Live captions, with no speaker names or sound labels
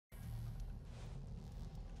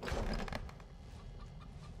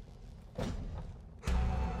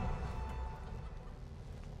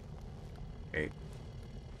Wait.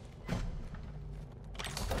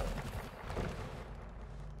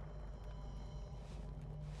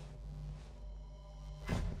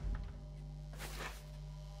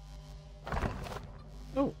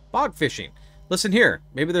 Oh, bog fishing. Listen here.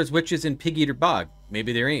 Maybe there's witches in Pig Eater Bog.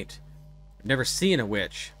 Maybe there ain't. I've never seen a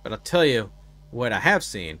witch, but I'll tell you what I have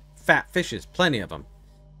seen. Fat fishes, plenty of them.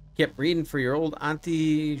 Kept reading for your old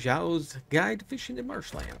Auntie Zhao's Guide to Fishing in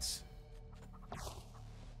Marshlands.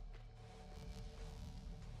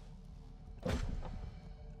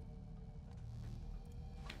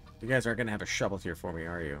 You guys aren't going to have a shovel here for me,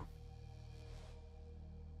 are you?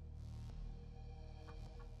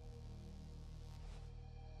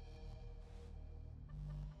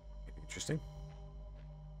 Interesting.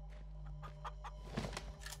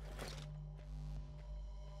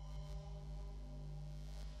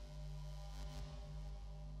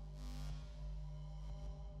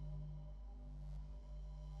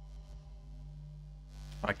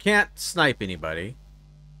 I can't snipe anybody.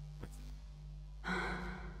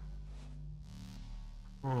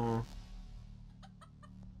 Oh.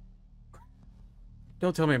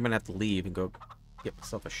 Don't tell me I'm gonna have to leave and go get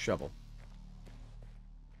myself a shovel.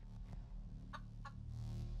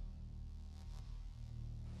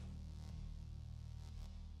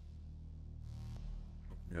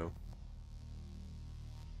 No.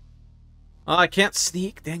 Oh, I can't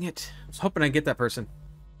sneak. Dang it. I was hoping I'd get that person.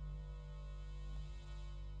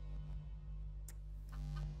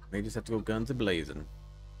 May just have to go guns a-blazing.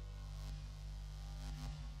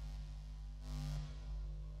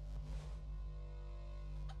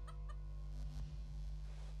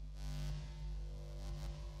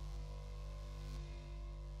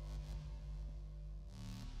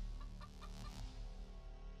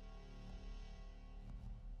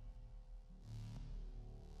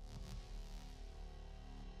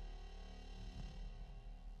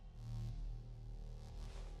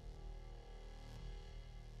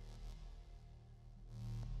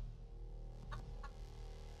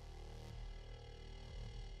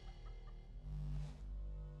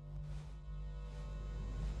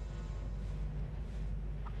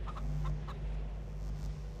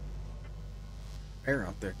 Bear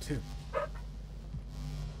out there too.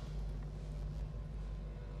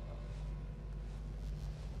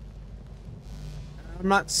 I'm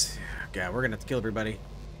not. God, we're gonna have to kill everybody.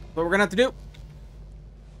 What we're gonna have to do? Of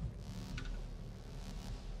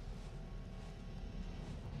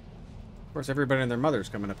course, everybody and their mother's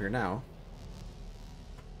coming up here now.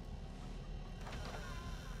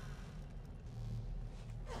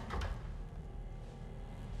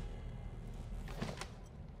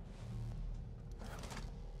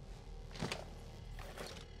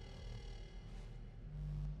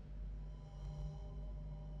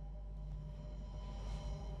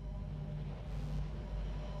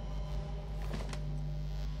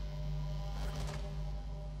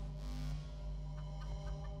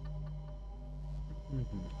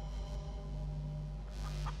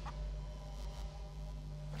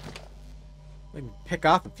 We can pick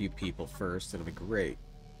off a few people first. It'll be great.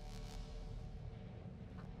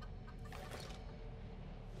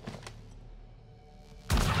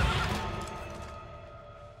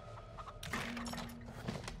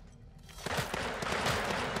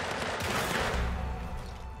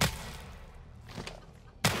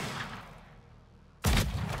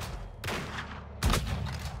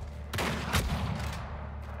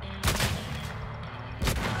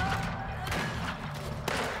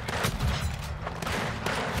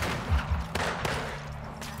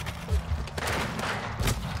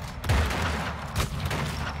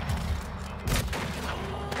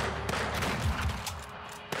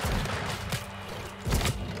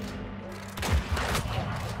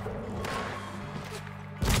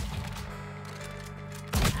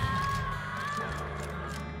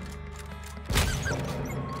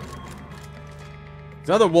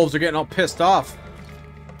 The other wolves are getting all pissed off.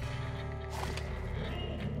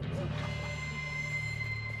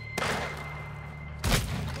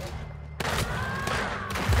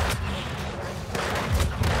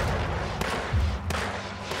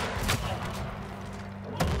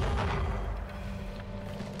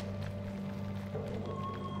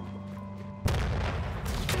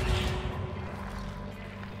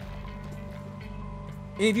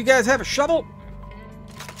 Any of you guys have a shovel?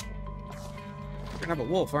 We're gonna have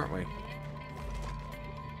a wolf, aren't we?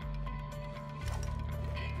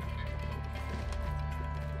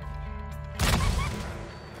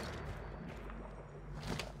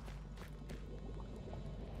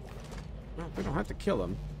 Well, we don't have to kill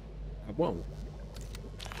him. I won't.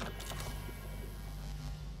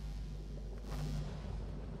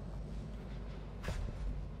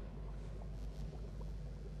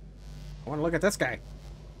 want to look at this guy.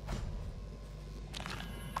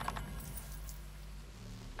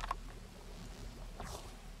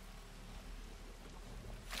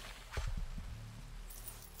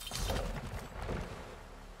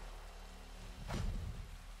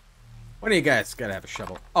 One of you guys gotta have a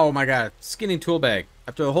shovel. Oh my god, skinning tool bag.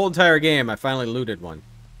 After the whole entire game, I finally looted one.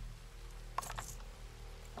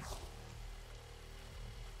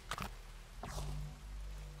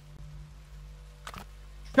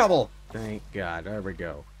 Shovel! Thank god, there we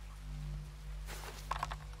go.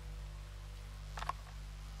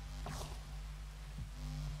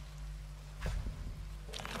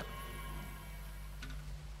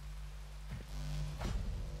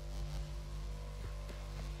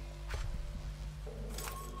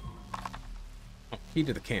 Key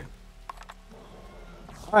to the camp.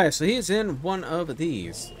 Alright, so he's in one of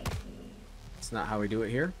these. That's not how we do it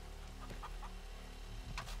here.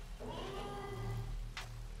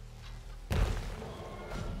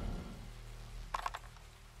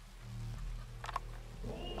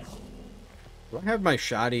 Do I have my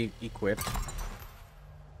shoddy equipped? I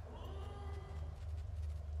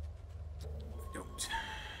don't.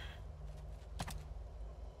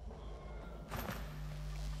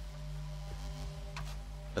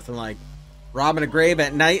 Nothing like robbing a grave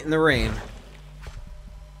at night in the rain.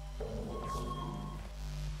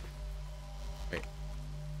 Wait.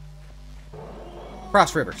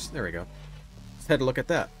 Cross rivers. There we go. Let's head to look at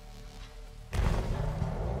that.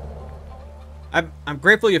 I'm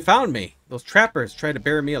grateful you found me. Those trappers tried to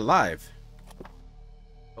bury me alive.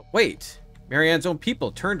 But wait. Marianne's own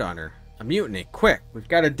people turned on her. A mutiny. Quick. We've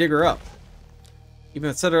got to dig her up. Even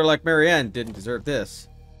a settler like Marianne didn't deserve this.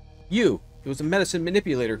 You. It was a medicine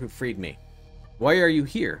manipulator who freed me. Why are you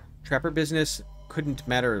here? Trapper business couldn't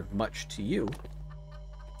matter much to you.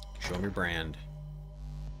 Show me your brand.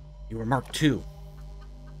 You were marked II.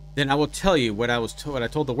 Then I will tell you what I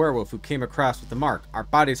told the werewolf who came across with the mark. Our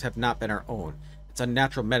bodies have not been our own. It's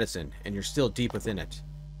unnatural medicine, and you're still deep within it.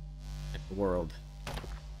 Like the world.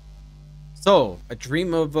 So, a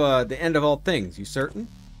dream of the end of all things, you certain?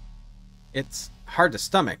 It's hard to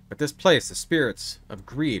stomach, but this place, the spirits of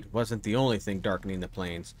greed, wasn't the only thing darkening the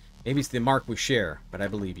plains. Maybe it's the mark we share, but I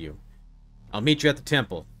believe you. I'll meet you at the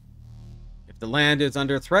temple. If the land is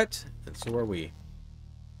under threat, then so are we.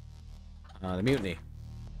 The mutiny.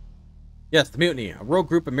 Yes, the mutiny. A rogue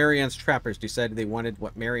group of Marianne's trappers decided they wanted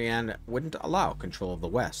what Marianne wouldn't allow, control of the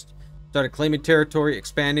West. Started claiming territory,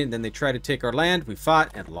 expanding, then they tried to take our land. We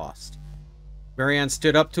fought and lost. Marianne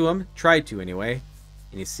stood up to them, tried to anyway,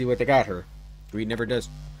 and you see what they got her. Greed never does,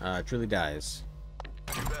 truly dies.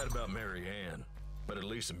 Too bad about Marianne, but at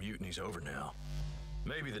least the mutiny's over now.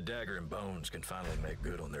 Maybe the Dagger and Bones can finally make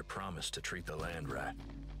good on their promise to treat the land right.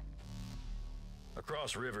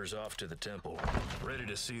 Across rivers off to the temple, ready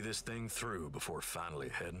to see this thing through before finally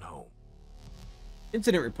heading home.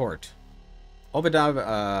 Incident report.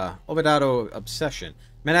 Obedado obsession.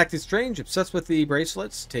 Man acting strange, obsessed with the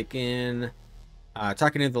bracelets, talking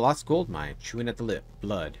into the lost gold mine, chewing at the lip,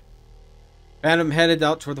 blood. Phantom headed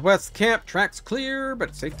out toward the west camp, tracks clear, but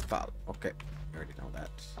it's safe to follow. Okay, I already know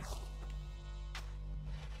that.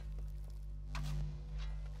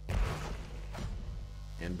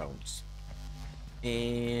 And bones.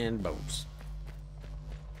 And bones.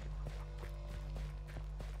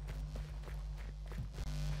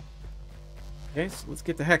 Okay, so let's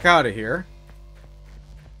get the heck out of here.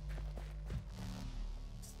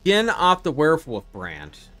 Skin off the werewolf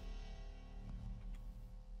brand.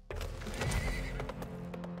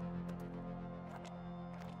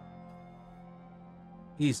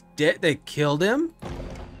 He's dead. They killed him?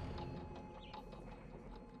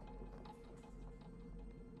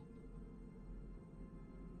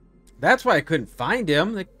 That's why I couldn't find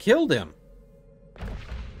him. They killed him. I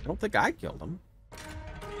don't think I killed him.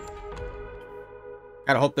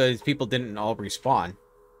 Gotta hope that these people didn't all respawn.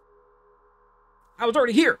 I was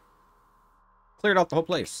already here. Cleared out the whole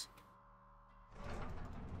place.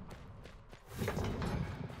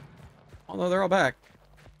 Oh no, they're all back.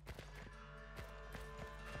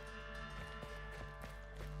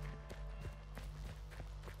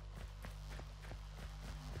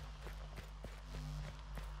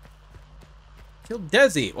 Killed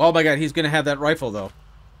Desi. Oh my god, he's gonna have that rifle though.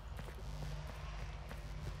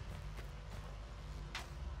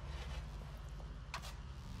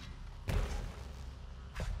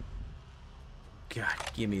 God,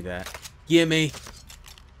 give me that. Gimme.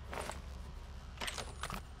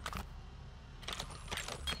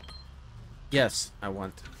 Yes, I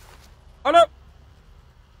want. Oh no!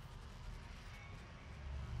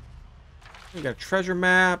 We got a treasure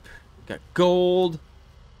map. We got gold.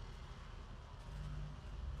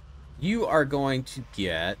 You are going to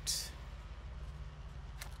get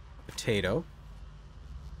a potato.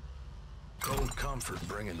 Cold comfort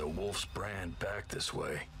bringing the Wolf's brand back this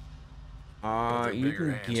way. You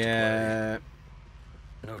can get...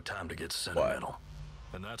 No time to get sentimental.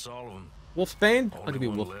 And that's all of them. Wolfsbane? I'll Only give you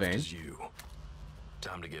one left Wolfsbane. is you.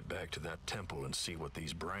 Time to get back to that temple and see what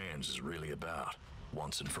these brands is really about,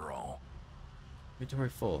 once and for all. Inventory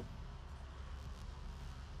full.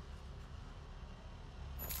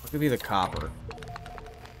 I'll give you the copper.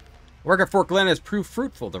 Work at Fort Glen has proved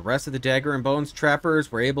fruitful. The rest of the Dagger and Bones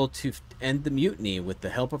trappers were able to end the mutiny with the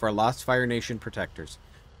help of our Lost Fire Nation protectors.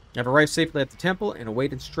 I've arrived safely at the temple and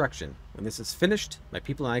await instruction. When this is finished, my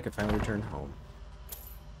people and I can finally return home.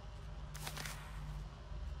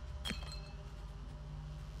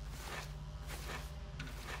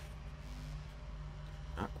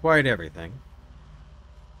 Not quite everything.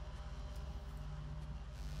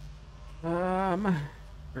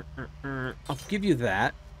 I'll give you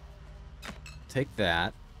that. Take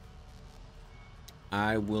that.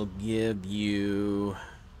 I will give you...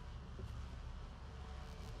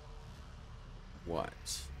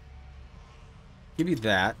 What? Give you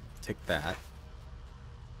that. Take that.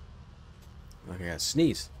 Okay, I gotta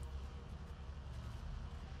sneeze.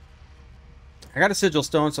 I got a sigil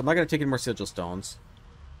stone, so I'm not gonna take any more sigil stones.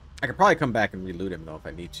 I could probably come back and reloot him though if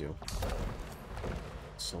I need to.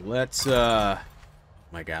 So let's oh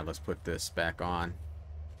my god, let's put this back on.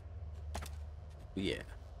 Yeah.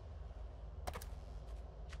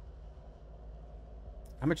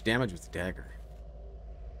 How much damage was the dagger?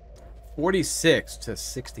 46 to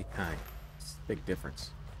 69. It's a big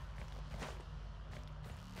difference.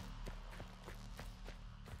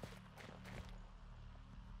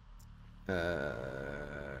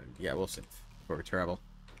 Yeah, we'll save before we travel.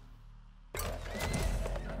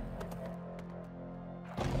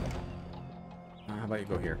 How about you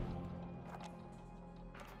go here?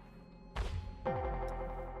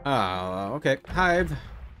 Oh, okay. Hive.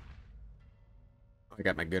 I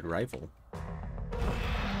got my good rifle.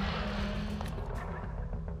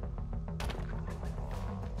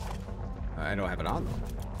 I don't have it on though.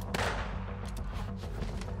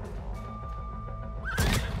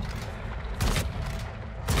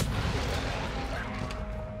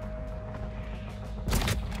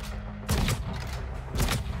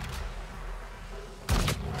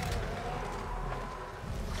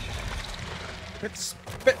 Quit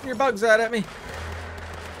spitting your bugs out at me.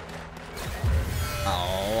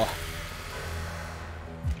 Oh.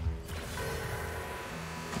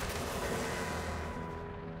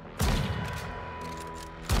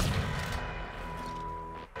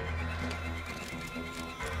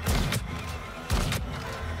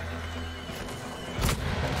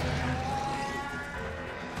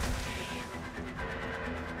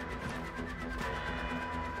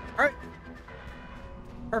 All right.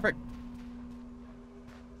 Perfect.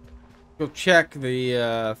 Go check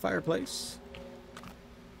the fireplace.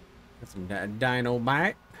 Got some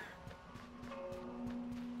dynamite.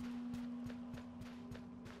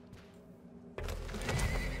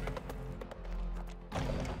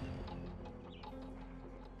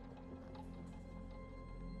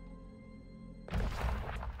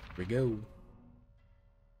 Here we go.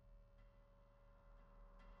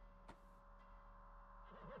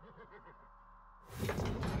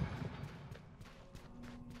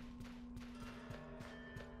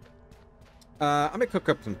 I'm gonna cook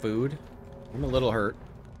up some food. I'm a little hurt.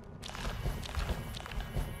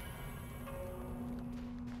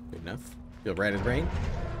 Good enough. Feel right as rain.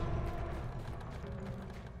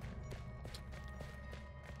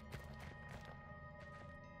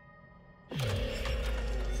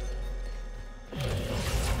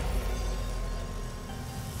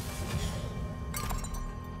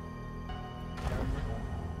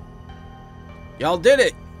 Y'all did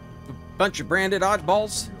it! Bunch of branded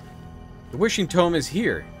oddballs. The wishing tome is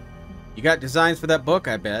here. You got designs for that book,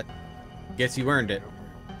 I bet. Guess you earned it.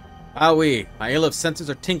 Ah oui, my Illiv senses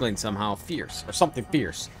are tingling somehow. Fierce, or something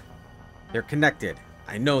fierce. They're connected.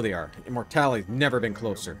 I know they are. Immortality's never been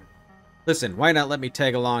closer. Listen, why not let me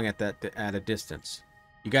tag along at a distance?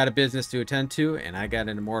 You got a business to attend to, and I got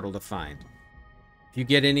an immortal to find. If you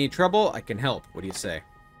get any trouble, I can help. What do you say?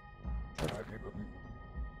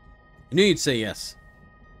 I knew you'd say yes.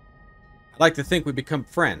 I'd like to think we become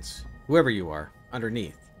friends. Whoever you are,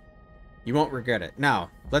 underneath. You won't regret it. Now,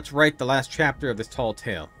 let's write the last chapter of this tall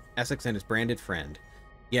tale. Essex and his branded friend.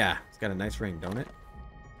 Yeah, it's got a nice ring, don't it?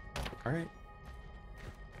 Alright.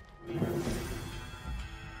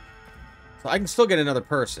 So I can still get another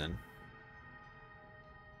person.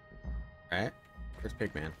 Alright. Where's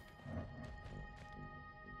Pigman?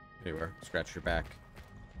 There you are. Scratch your back.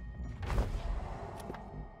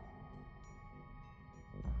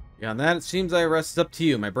 Beyond that, it seems the rest is up to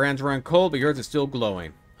you. My brands run cold, but yours is still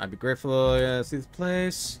glowing. I'd be grateful to see this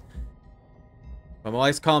place. But my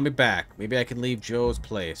wife's calling me back. Maybe I can leave Joe's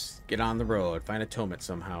place. Get on the road. Find atonement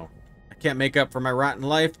somehow. I can't make up for my rotten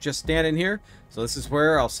life just standing here. So this is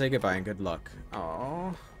where I'll say goodbye and good luck.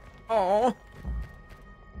 Oh. Oh.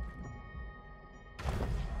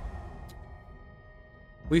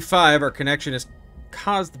 We five, our connection has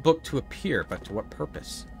caused the book to appear, but to what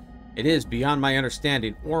purpose? It is beyond my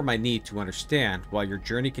understanding or my need to understand. While your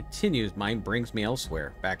journey continues, mine brings me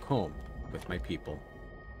elsewhere, back home, with my people.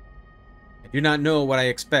 I do not know what I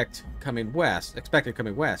expected coming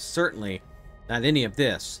west. Certainly not any of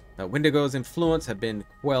this. But Wendigo's influence have been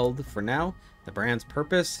quelled for now. The brand's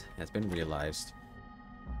purpose has been realized.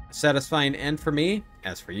 A satisfying end for me.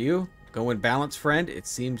 As for you, go in balance, friend. It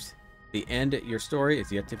seems the end of your story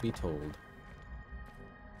is yet to be told.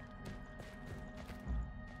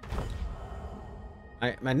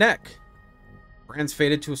 My neck. Brand's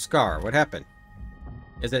faded to a scar. What happened?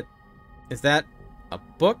 Is that a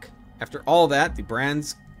book? After all that, the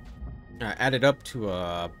brands added up to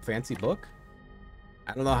a fancy book?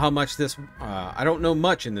 I don't know how much this... I don't know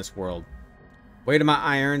much in this world. Weight of my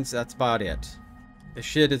irons, that's about it. This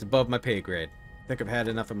shit is above my pay grade. I think I've had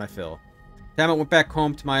enough of my fill. Time I went back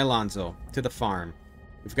home to my Alonzo, to the farm.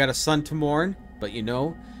 We've got a son to mourn, but you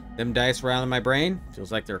know, them dice around in my brain,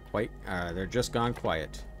 feels like they're just gone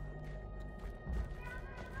quiet.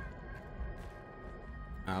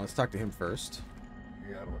 Let's talk to him first.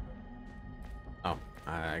 Oh,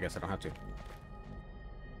 I guess I don't have to.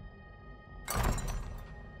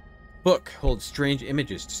 Book holds strange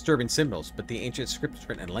images, disturbing symbols, but the ancient script is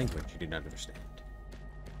written in language you do not understand.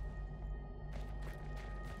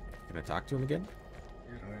 Can I talk to him again?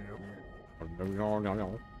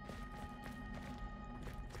 No.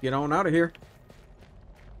 Get on out of here.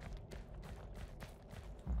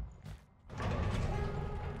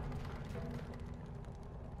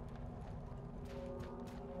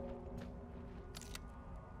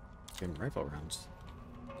 Getting rifle rounds.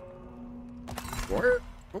 Where?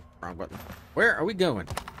 Oh, wrong button. Where are we going?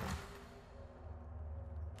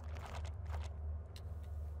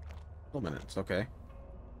 Couple minutes, okay.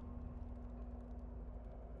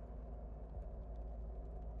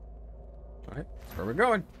 Alright, that's where we're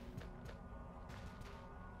going.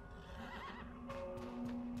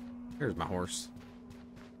 Here's my horse.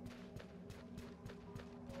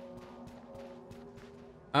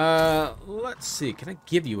 Let's see. Can I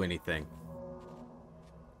give you anything?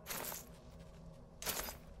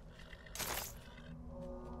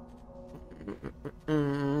 Give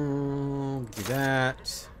you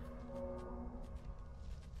that.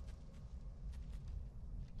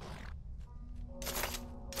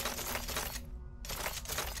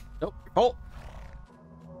 Nope, you're full.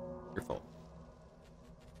 You're full.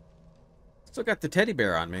 Still got the teddy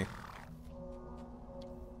bear on me.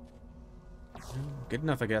 Good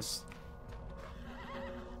enough, I guess.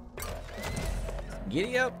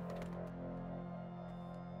 Giddy up.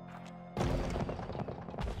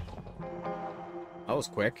 That was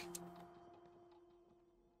quick.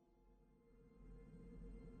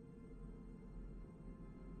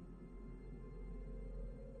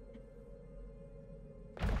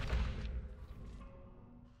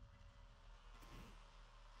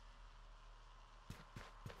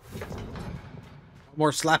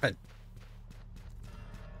 More slapping.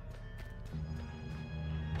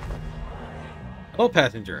 Hello,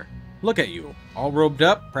 passenger. Look at you. All robed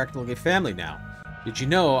up, practically family now. Did you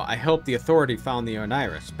know I helped the authority found the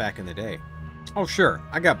Oniris back in the day? Oh, sure.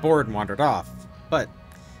 I got bored and wandered off. But,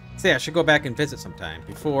 say, I should go back and visit sometime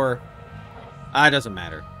before... it doesn't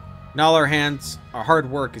matter. In all our hands, our hard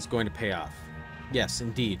work is going to pay off. Yes,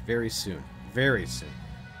 indeed. Very soon. Very soon.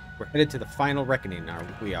 We're headed to the final reckoning,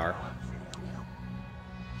 we are.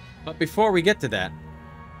 But before we get to that,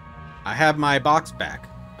 I have my box back.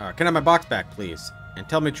 Can I have my box back, please? And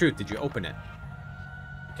tell me the truth, did you open it?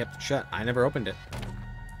 You kept it shut. I never opened it.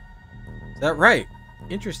 Is that right?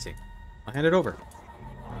 Interesting. I'll hand it over.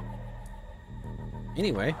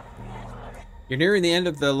 Anyway, you're nearing the end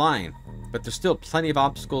of the line, but there's still plenty of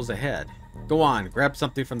obstacles ahead. Go on, grab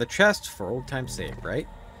something from the chest for old time's sake, right?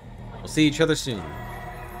 We'll see each other soon.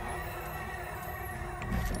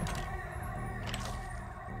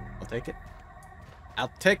 I'll take it.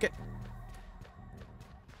 I'll take it.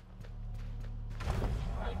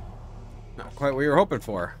 Not quite what you were hoping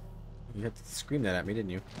for. You had to scream that at me,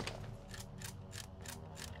 didn't you?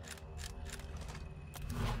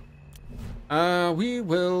 We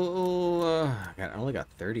will... I only got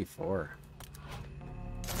 34.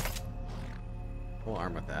 We'll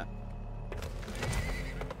arm with that.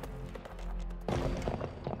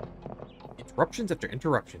 Interruptions after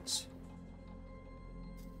interruptions.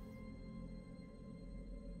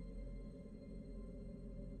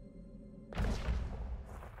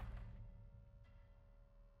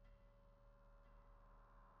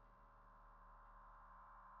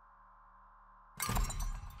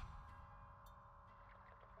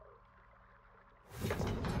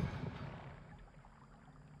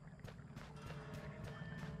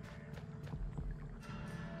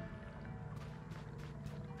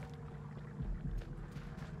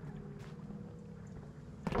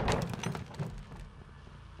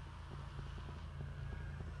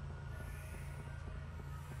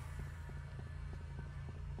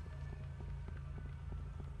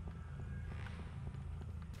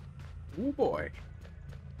 Oh boy.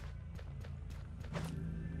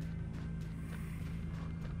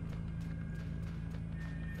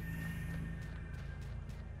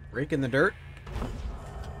 Rake in the dirt.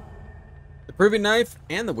 The proving knife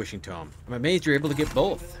and the wishing tome. I'm amazed you're able to get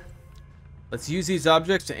both. Let's use these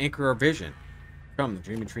objects to anchor our vision. Come, the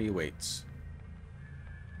dreaming tree awaits.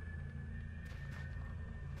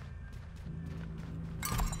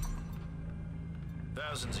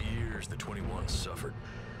 Thousands of years the 21 suffered,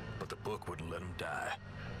 but the book wouldn't let them die.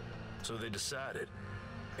 So they decided,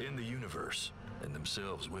 in the universe, and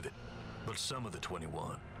themselves with it, but some of the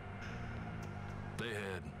 21. They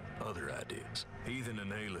had other ideas. Heathen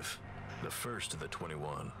and Aleph, the first of the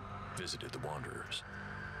 21, visited the Wanderers.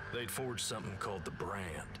 They'd forged something called the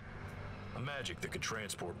Brand, a magic that could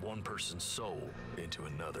transport one person's soul into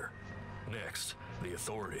another. Next, the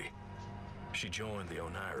Authority. She joined the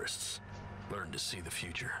Onirists, learned to see the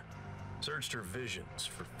future, searched her visions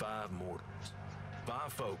for 5 mortals.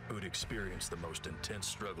 5 folk who'd experienced the most intense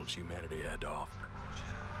struggles humanity had to offer.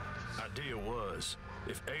 Idea was,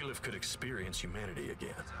 if Aleph could experience humanity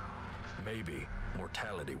again, maybe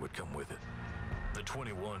mortality would come with it. The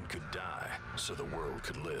 21 could die so the world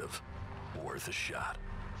could live. Worth a shot.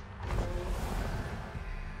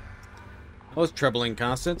 That was troubling,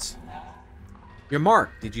 Constance. Your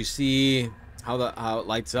mark. Did you see how it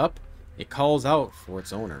lights up? It calls out for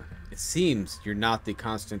its owner. It seems you're not the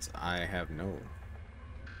Constance I have known.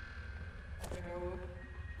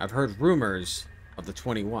 I've heard rumors of the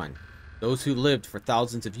 21. Those who lived for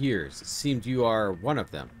thousands of years. It seems you are one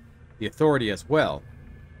of them. The Authority as well.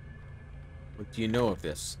 What do you know of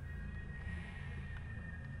this?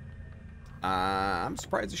 I'm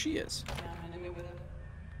surprised that she is.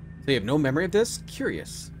 So you have no memory of this?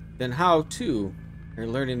 Curious. Then how, too, are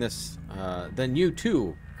learning this... then you,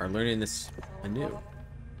 too, are learning this anew.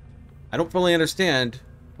 I don't fully understand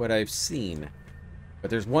what I've seen,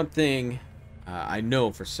 but there's one thing I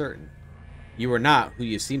know for certain. You are not who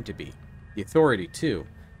you seem to be. The Authority, too.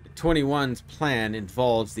 The 21's plan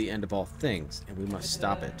involves the end of all things, and we must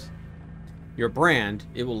stop it. Your brand,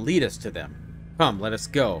 it will lead us to them. Come, let us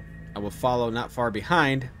go. I will follow not far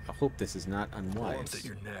behind. I hope this is not unwise. Warmth at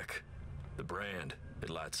your neck. The brand, it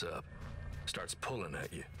lights up. Starts pulling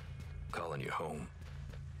at you. Calling you home.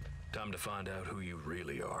 Time to find out who you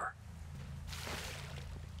really are.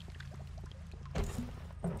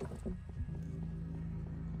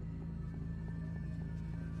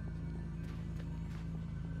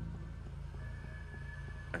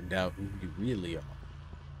 Find out who you really are.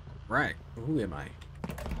 Right. Who am I?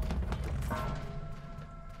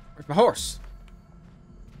 Where's my horse?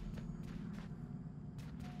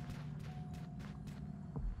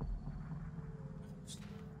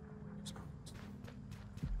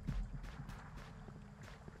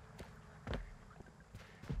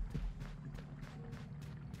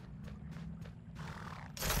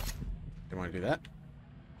 Don't want to do that.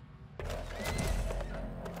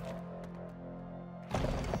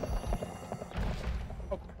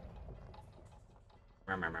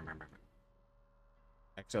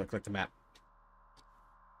 Actually, click the map.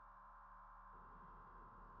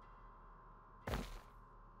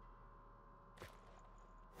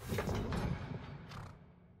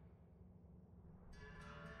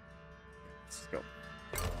 Let's go.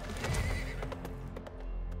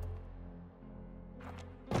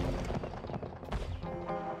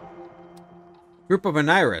 Group of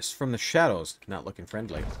Oniris from the shadows, not looking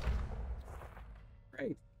friendly.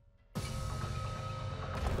 Great.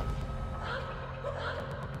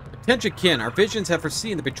 Attention, kin. Our visions have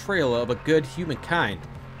foreseen the betrayal of a good humankind.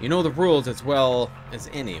 You know the rules as well as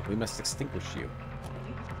any. We must extinguish you.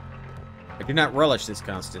 I do not relish this,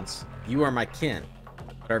 Constance. You are my kin,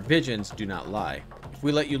 but our visions do not lie. If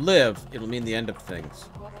we let you live, it'll mean the end of things.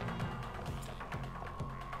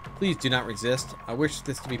 Please do not resist. I wish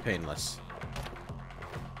this to be painless.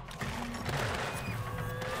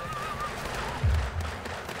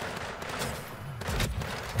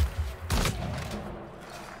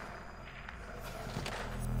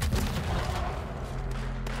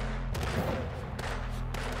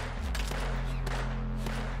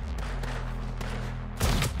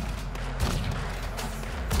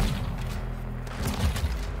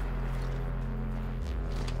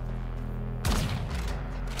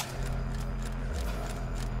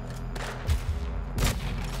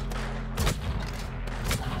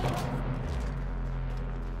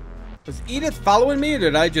 Was Edith following me, or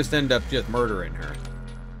did I just end up just murdering her?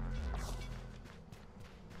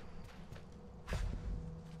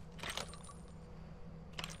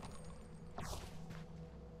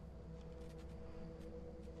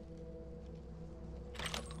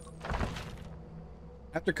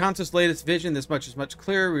 After Constant's latest vision, this much is much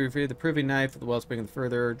clearer. We revealed the proving knife of the wellspring of the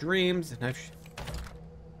further dreams. The knife.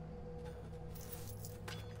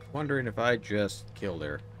 Wondering if I just killed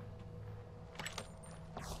her.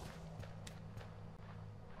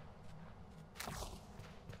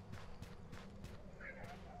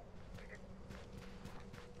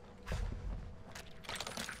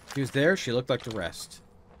 She was there. She looked like the rest.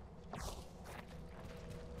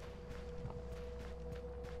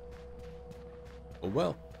 Oh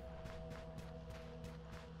well.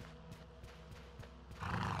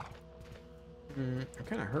 I'm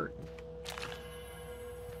kind of hurt.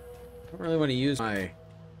 I don't really want to use my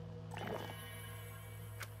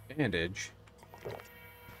bandage.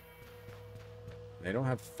 They don't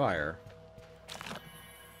have fire.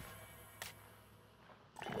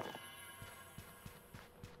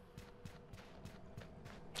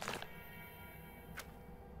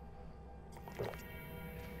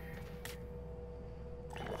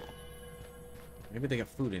 Maybe they got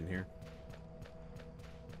food in here.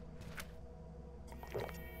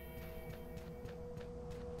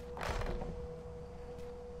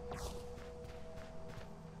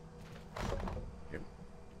 Okay.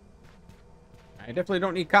 I definitely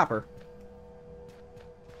don't need copper.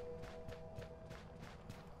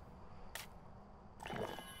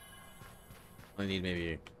 I need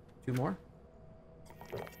maybe 2 more.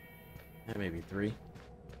 And maybe 3.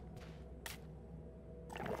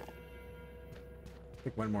 I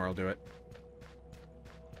think 1 more will do it.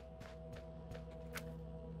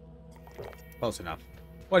 Close enough.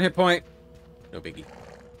 1 hit point. No biggie.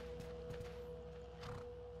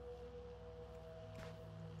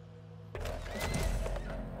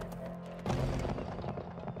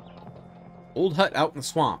 Old hut out in the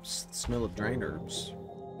swamps. The smell of dried herbs.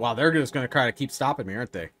 Wow, they're just going to try to keep stopping me,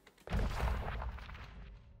 aren't they?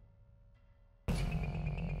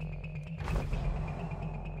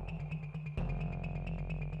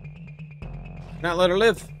 Not let her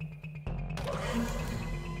live.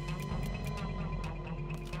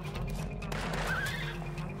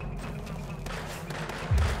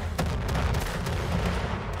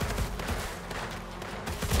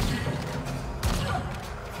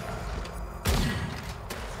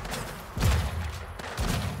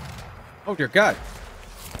 Oh dear God.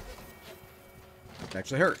 It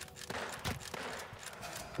actually hurt.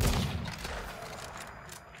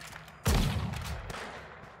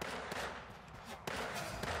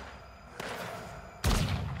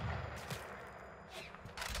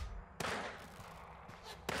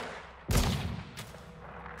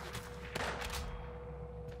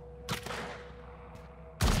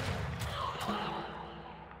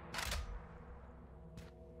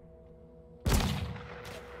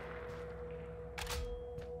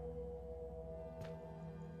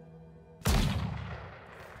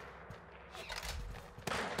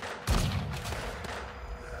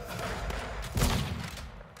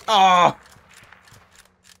 Oh!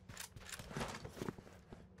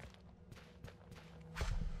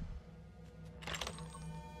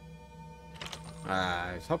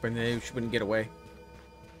 I was hoping they wouldn't get away.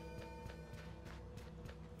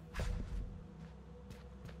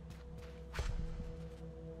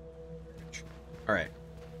 Alright.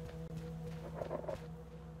 I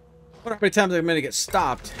wonder how many times I'm going to get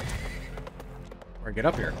stopped or get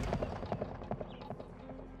up here.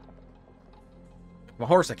 My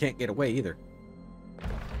horse, I can't get away either.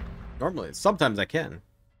 Normally, sometimes I can.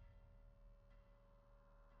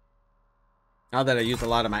 Now that I used a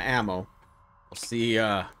lot of my ammo, we'll see.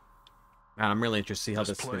 Man, I'm really interested to see how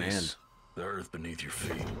this is going to end. The earth beneath your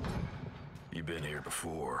feet. You've been here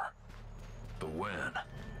before, but when?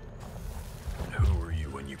 And who were you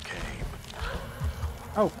when you came?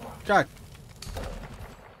 Oh God!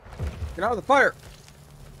 Get out of the fire!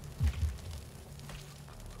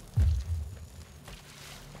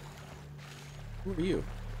 Who are you?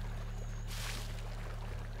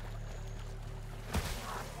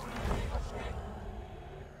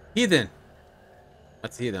 Heathen.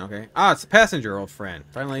 That's Heathen, okay. Ah, it's a passenger, old friend.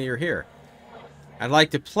 Finally, you're here. I'd like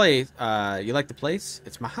to play. You like the place?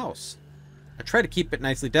 It's my house. I try to keep it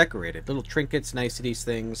nicely decorated. Little trinkets, niceties,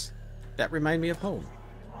 things that remind me of home.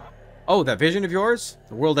 Oh, that vision of yours?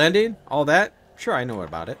 The world ending? All that? Sure, I know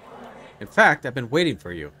about it. In fact, I've been waiting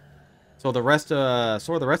for you. So are the rest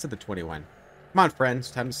of the 21. Come on, friends.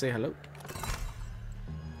 Time to say hello.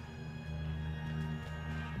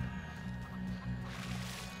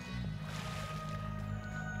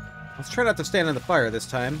 Let's try not to stand on the fire this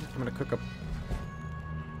time. I'm gonna cook up.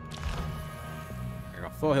 There we go,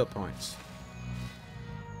 full hit points.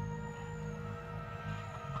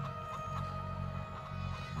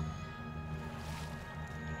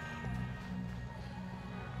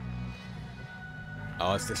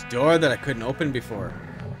 Oh, it's this door that I couldn't open before.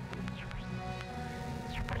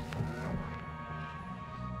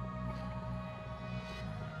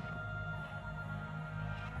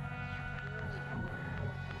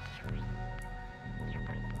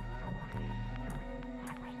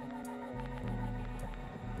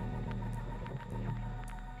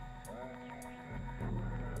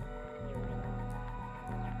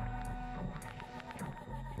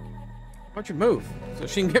 Why don't you move so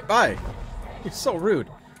she can get by? You're so rude.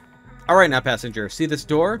 Alright now, passenger. See this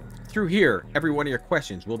door? Through here, every one of your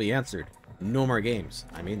questions will be answered. No more games.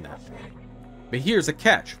 I mean that. But here's a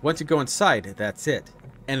catch. Once you go inside, that's it.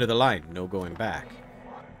 End of the line. No going back.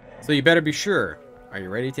 So you better be sure. Are you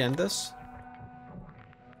ready to end this?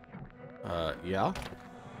 Yeah.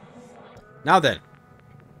 Now then.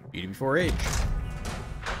 Beauty before age.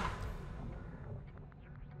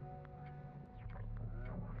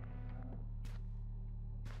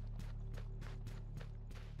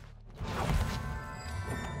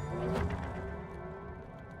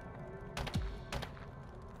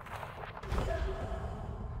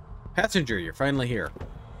 Passenger, you're finally here.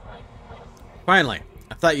 Finally.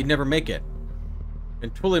 I thought you'd never make it. Been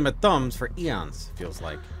twiddling my thumbs for eons, feels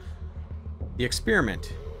like. The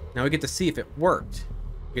experiment. Now we get to see if it worked.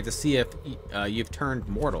 We get to see if you've turned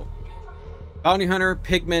mortal. Bounty hunter,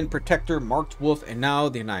 pigman, protector, marked wolf, and now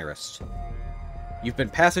the anarist. You've been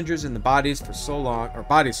passengers in the bodies for so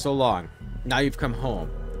long, Now you've come home.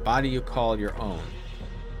 The body you call your own.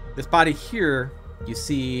 This body here, you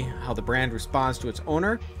see how the brand responds to its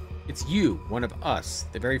owner? It's you, one of us,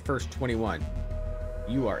 the very first 21.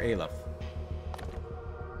 You are Aleph.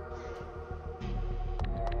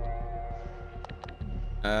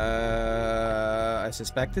 I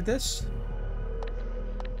suspected this?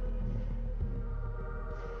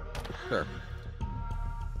 Sure.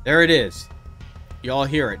 There it is. You all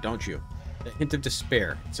hear it, don't you? The hint of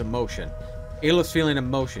despair. It's emotion. Aleph's feeling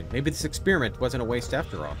emotion. Maybe this experiment wasn't a waste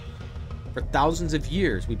after all. For thousands of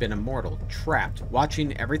years, we've been immortal, trapped,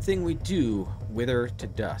 watching everything we do wither to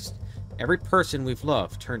dust. Every person we've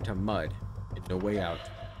loved turned to mud, and no way out.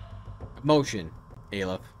 Emotion,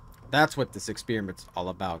 Aleph. That's what this experiment's all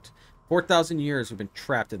about. 4,000 years we've been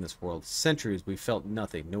trapped in this world. Centuries we've felt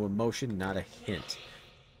nothing. No emotion, not a hint.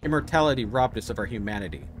 Immortality robbed us of our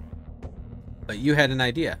humanity. But you had an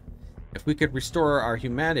idea. If we could restore our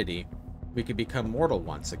humanity, we could become mortal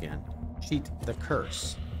once again. Cheat the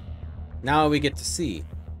curse. Now we get to see.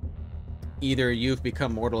 Either you've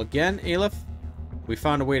become mortal again, Aleph, we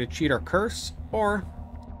found a way to cheat our curse, or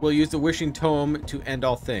we'll use the wishing tome to end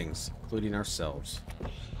all things, including ourselves.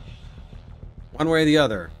 One way or the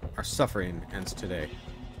other, our suffering ends today.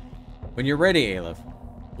 When you're ready, Aleph,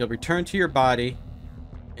 you'll return to your body,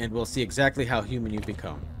 and we'll see exactly how human you've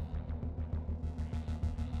become.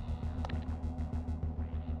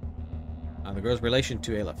 The girl's relation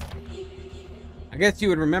to Aleph. I guess you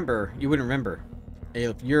wouldn't remember.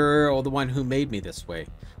 Aleph, you're the one who made me this way.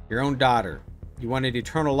 Your own daughter. You wanted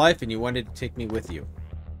eternal life and you wanted to take me with you.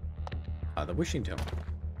 The wishing tome.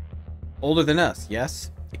 Older than us,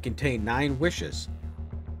 yes? It contained 9 wishes.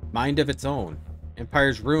 Mind of its own.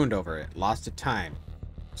 Empires ruined over it, lost to time.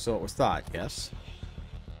 So it was thought, yes?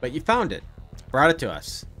 But you found it. Brought it to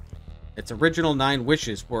us. Its original 9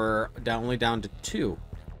 wishes were only down to 2.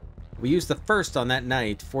 We used the first on that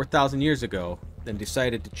night 4,000 years ago, then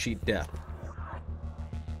decided to cheat death.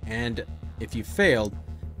 And if you failed,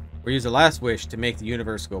 we'll use the last wish to make the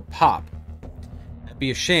universe go pop. That'd be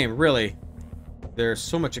a shame, really. There's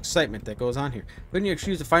so much excitement that goes on here. Wouldn't you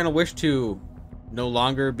choose the final wish to no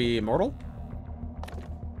longer be immortal?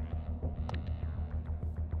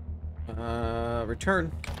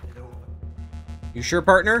 Return. You sure,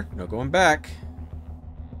 partner? No going back.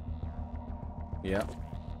 Yep.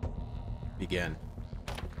 Begin.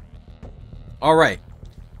 Alright.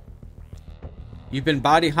 You've been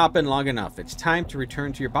body hopping long enough. It's time to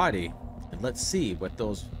return to your body. And let's see what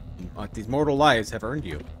these mortal lives have earned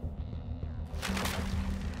you.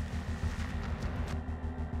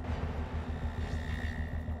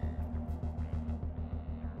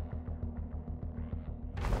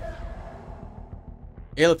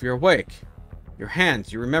 Aleph, you're awake. Your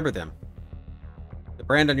hands, you remember them. The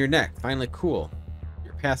brand on your neck, finally cool.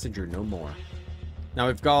 Your passenger no more. Now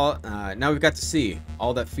we've got to see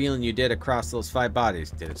all that feeling you did across those 5 bodies.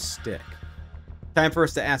 Did it stick? Time for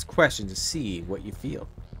us to ask questions to see what you feel.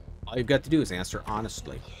 All you've got to do is answer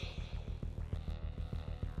honestly.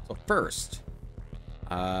 So first,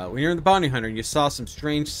 when you're in the bounty hunter, you saw some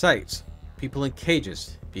strange sights. People in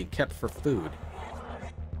cages being kept for food.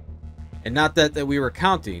 And not that we were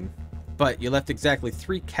counting, but you left exactly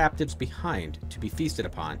 3 captives behind to be feasted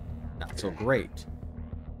upon. Not so great.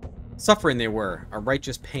 Suffering they were, a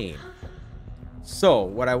righteous pain. So,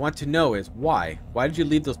 what I want to know is why? Why did you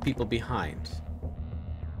leave those people behind?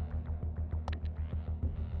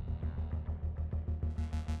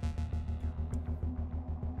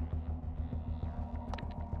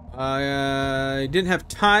 I didn't have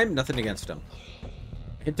time. Nothing against him.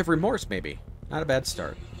 Hint of remorse, maybe. Not a bad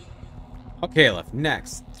start. Okay, Aleph.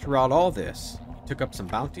 Next. Throughout all this, you took up some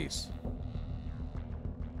bounties.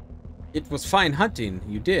 It was fine hunting,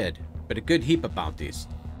 you did, but a good heap of bounties.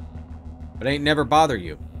 But ain't never bother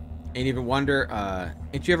you. Ain't you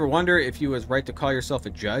ever wonder if you was right to call yourself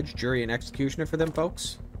a judge, jury, and executioner for them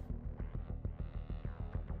folks?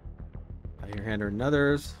 Your hand or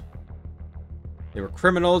another's. They were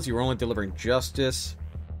criminals. You were only delivering justice.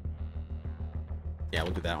 Yeah,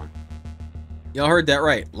 we'll do that one. Y'all heard that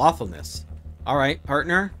right. Lawfulness. Alright,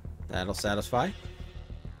 partner. That'll satisfy.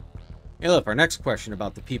 Hey, look, our next question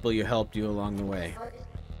about the people you helped you along the way.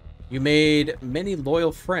 You made many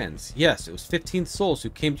loyal friends. Yes, it was 15 souls who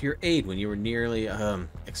came to your aid when you were nearly,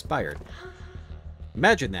 expired.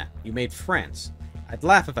 Imagine that. You made friends. I'd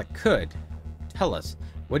laugh if I could. Tell us,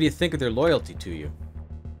 what do you think of their loyalty to you?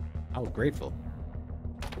 Oh, grateful.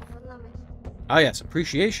 Ah, yes,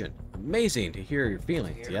 appreciation. Amazing to hear your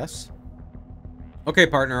feelings, yes? Okay,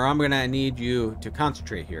 partner, I'm gonna need you to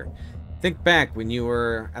concentrate here. Think back when you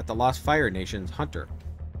were at the Lost Fire Nation's hunter.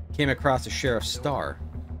 Came across the sheriff's star.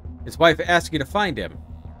 His wife asked you to find him.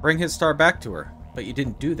 Bring his star back to her. But you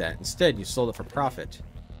didn't do that. Instead, you sold it for profit.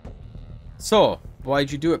 So,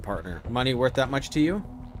 why'd you do it, partner? Money worth that much to you?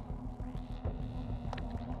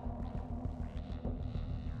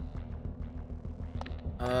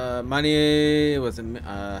 Money was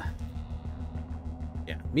yeah,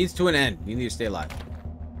 means to an end. You need to stay alive.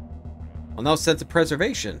 Well, no sense of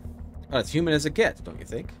preservation. About as human as it gets, don't you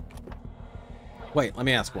think? Wait, let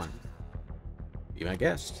me ask one. Be my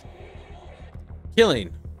guest.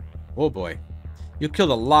 Killing. Oh boy. You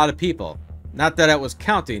killed a lot of people. Not that I was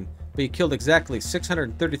counting, but you killed exactly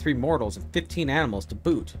 633 mortals and 15 animals to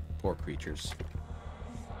boot. Poor creatures.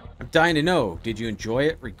 I'm dying to know. Did you enjoy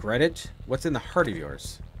it? Regret it? What's in the heart of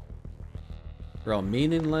yours? You're all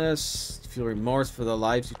meaningless. Feel remorse for the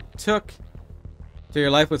lives you took. So your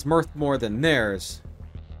life was worth more than theirs.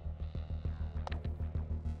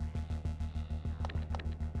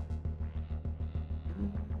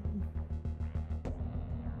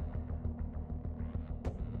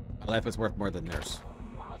 My life was worth more than theirs.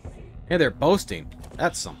 Hey, they're boasting.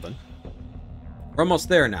 That's something. We're almost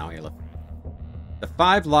there now, Aleph. The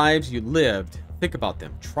 5 lives you lived, think about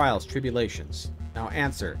them. Trials, tribulations. Now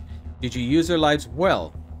answer. Did you use their lives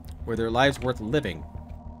well? Were their lives worth living?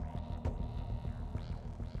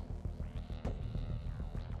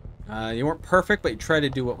 You weren't perfect, but you tried to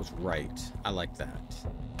do what was right. I like that.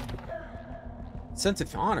 Sense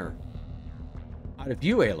of honor. Out of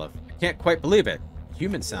you, Aleph. I can't quite believe it.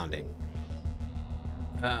 Human sounding.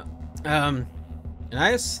 Anais,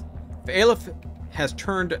 if Aleph has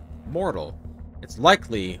turned mortal, it's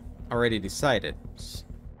likely already decided.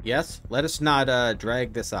 Yes? Let us not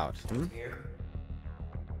drag this out. Hmm?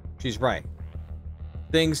 She's right.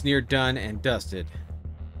 Things near done and dusted.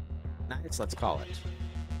 Nice, let's call it.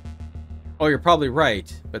 Oh, you're probably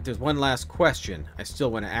right, but there's one last question I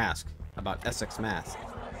still want to ask about Essex Mask.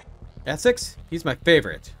 Essex? He's my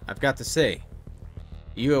favorite, I've got to say.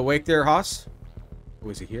 You awake there, Hoss? Oh,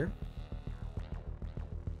 is he here?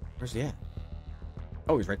 Where's he at?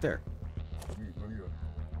 Oh, he's right there.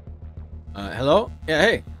 Hello? Yeah,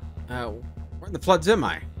 hey. Where in the floods am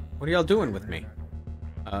I? What are y'all doing with me?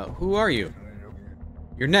 Who are you?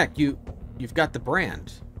 Your neck, you've got the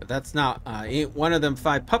brand. But that's not, ain't one of them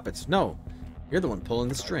 5 puppets. No. You're the one pulling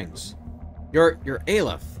the strings. You're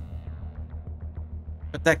Aleph.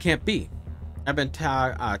 But that can't be. I've been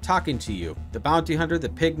talking to you. The bounty hunter, the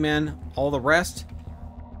pigmen, all the rest.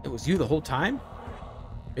 It was you the whole time?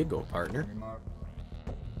 Bingo, partner.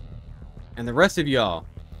 And the rest of y'all,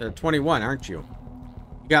 they're 21, aren't you?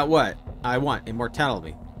 You got what? I want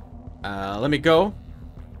immortality. Let me go.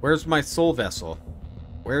 Where's my soul vessel?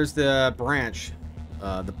 Where's the branch?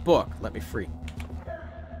 The book. Let me free.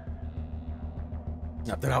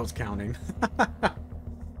 Not that I was counting.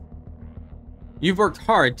 You've worked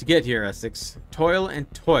hard to get here, Essex. Toil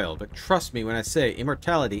and toil, but trust me when I say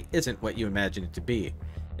immortality isn't what you imagine it to be.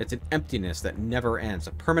 It's an emptiness that never ends,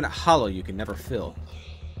 a permanent hollow you can never fill.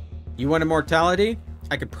 You want immortality?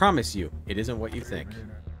 I can promise you, it isn't what you think.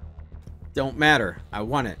 Don't matter. I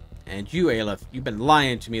want it. And you, Aleph, you've been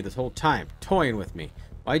lying to me this whole time, toying with me.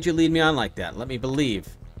 Why'd you lead me on like that? Let me believe.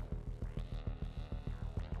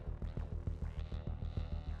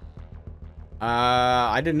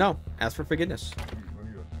 I didn't know. Ask for forgiveness.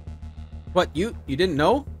 What, you didn't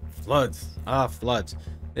know? Floods. Ah, floods.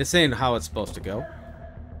 This ain't how it's supposed to go.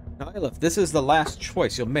 Now, Aleph, this is the last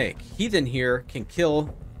choice you'll make. Heathen here can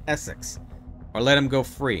kill Essex, or let him go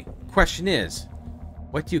free. Question is,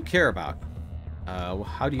 what do you care about?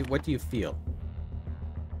 What do you feel?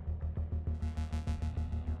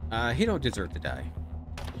 He don't deserve to die.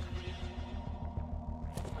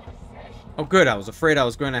 Oh, good. I was afraid I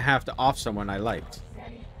was going to have to off someone I liked.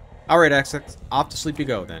 Alright, Essex. Off to sleep you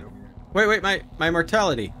go, then. Wait, my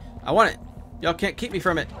immortality. I want it. Y'all can't keep me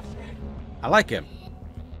from it. I like him.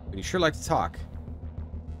 But he sure likes to talk.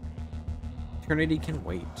 Eternity can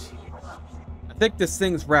wait. I think this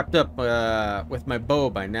thing's wrapped up with my bow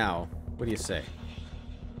by now. What do you say?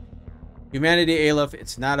 Humanity, Aleph,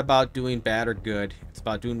 it's not about doing bad or good. It's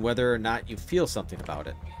about doing whether or not you feel something about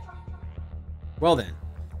it. Well then,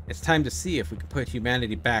 it's time to see if we can put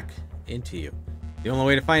humanity back into you. The only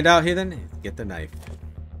way to find out, Heathen, is get the knife.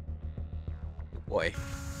 Boy.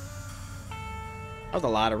 That was a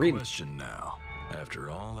lot of reading. Question now. After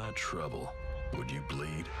all that trouble, would you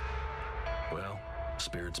bleed? Well,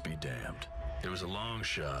 spirits be damned. It was a long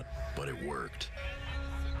shot, but it worked.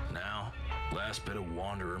 Now, last bit of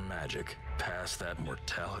wanderer magic. Pass that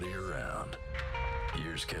mortality around.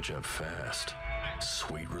 Years catch up fast.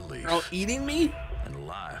 Sweet relief. They're all eating me? And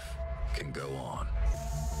life can go on.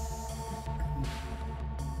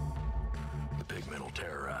 The pigmen will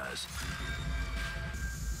terrorize.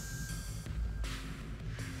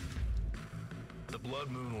 The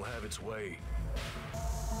blood moon will have its way.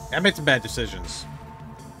 I made some bad decisions.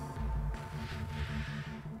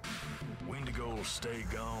 Wendigo will stay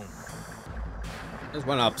gone. There's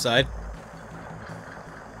one upside.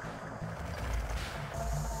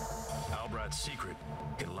 Albright's secret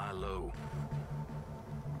can lie low.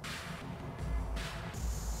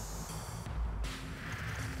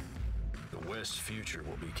 The West's future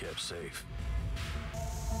will be kept safe.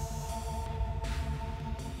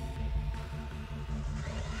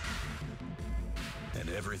 And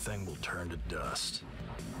everything will turn to dust,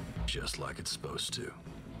 just like it's supposed to.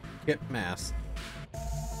 Kit mask.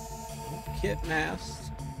 Kit mask.